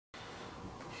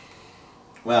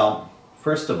Well,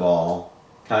 first of all,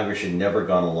 Congress should never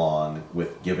gone along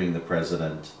with giving the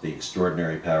president the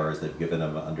extraordinary powers they've given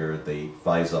him under the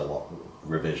FISA law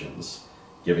revisions,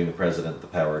 giving the president the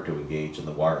power to engage in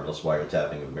the warrantless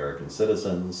wiretapping of American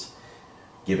citizens,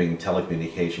 giving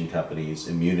telecommunication companies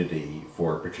immunity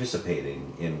for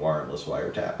participating in warrantless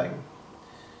wiretapping.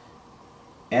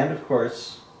 And of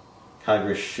course,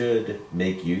 Congress should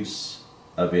make use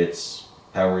of its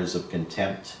powers of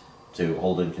contempt to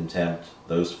hold in contempt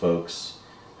those folks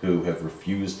who have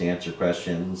refused to answer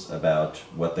questions about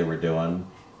what they were doing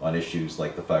on issues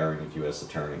like the firing of U.S.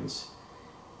 attorneys.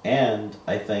 And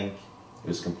I think it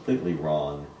was completely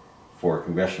wrong for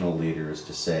congressional leaders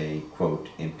to say, quote,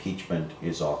 impeachment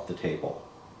is off the table.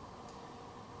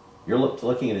 You're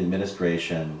looking at an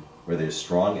administration where there's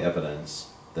strong evidence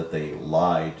that they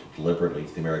lied deliberately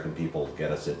to the American people to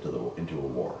get us into a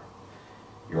war.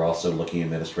 You're also looking at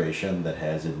an administration that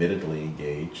has admittedly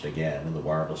engaged, again, in the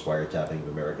warrantless wiretapping of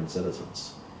American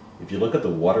citizens. If you look at the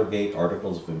Watergate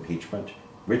articles of impeachment,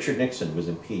 Richard Nixon was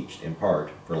impeached in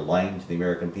part for lying to the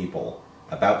American people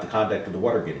about the conduct of the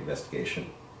Watergate investigation,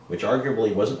 which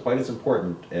arguably wasn't quite as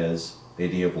important as the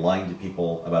idea of lying to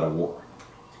people about a war.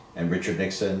 And Richard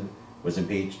Nixon was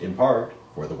impeached in part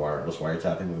for the warrantless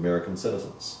wiretapping of American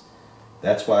citizens.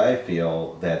 That's why I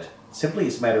feel that simply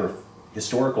as a matter of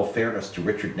historical fairness to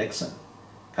Richard Nixon,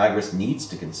 Congress needs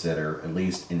to consider at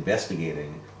least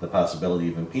investigating the possibility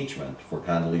of impeachment for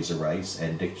Condoleezza Rice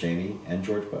and Dick Cheney and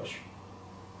George Bush.